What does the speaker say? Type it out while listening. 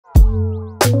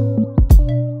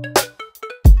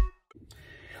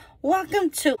Welcome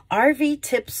to RV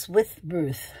Tips with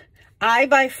Ruth. I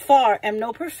by far am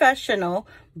no professional,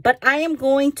 but I am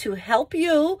going to help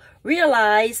you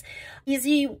realize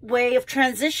easy way of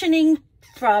transitioning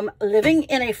from living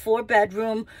in a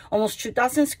 4-bedroom, almost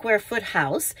 2,000 square foot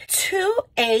house to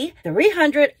a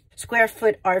 300 square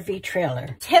foot RV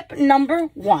trailer. Tip number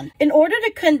 1. In order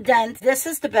to condense, this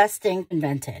is the best thing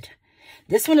invented.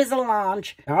 This one is a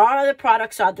Lange. There are other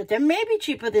products out there that may be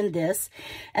cheaper than this,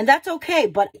 and that's okay,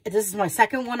 but this is my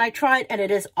second one I tried, and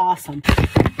it is awesome.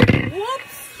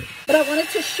 Whoops! But I wanted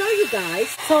to show you guys.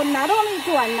 So not only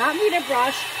do I not need a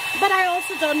brush, but I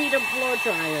also don't need a blow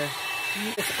dryer.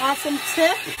 It's awesome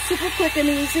tip, super quick and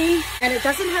easy, and it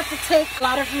doesn't have to take a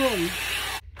lot of room.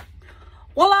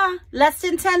 Voila! Less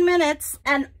than 10 minutes,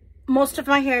 and most of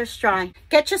my hair is dry.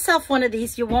 Get yourself one of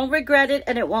these. You won't regret it,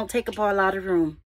 and it won't take up a lot of room.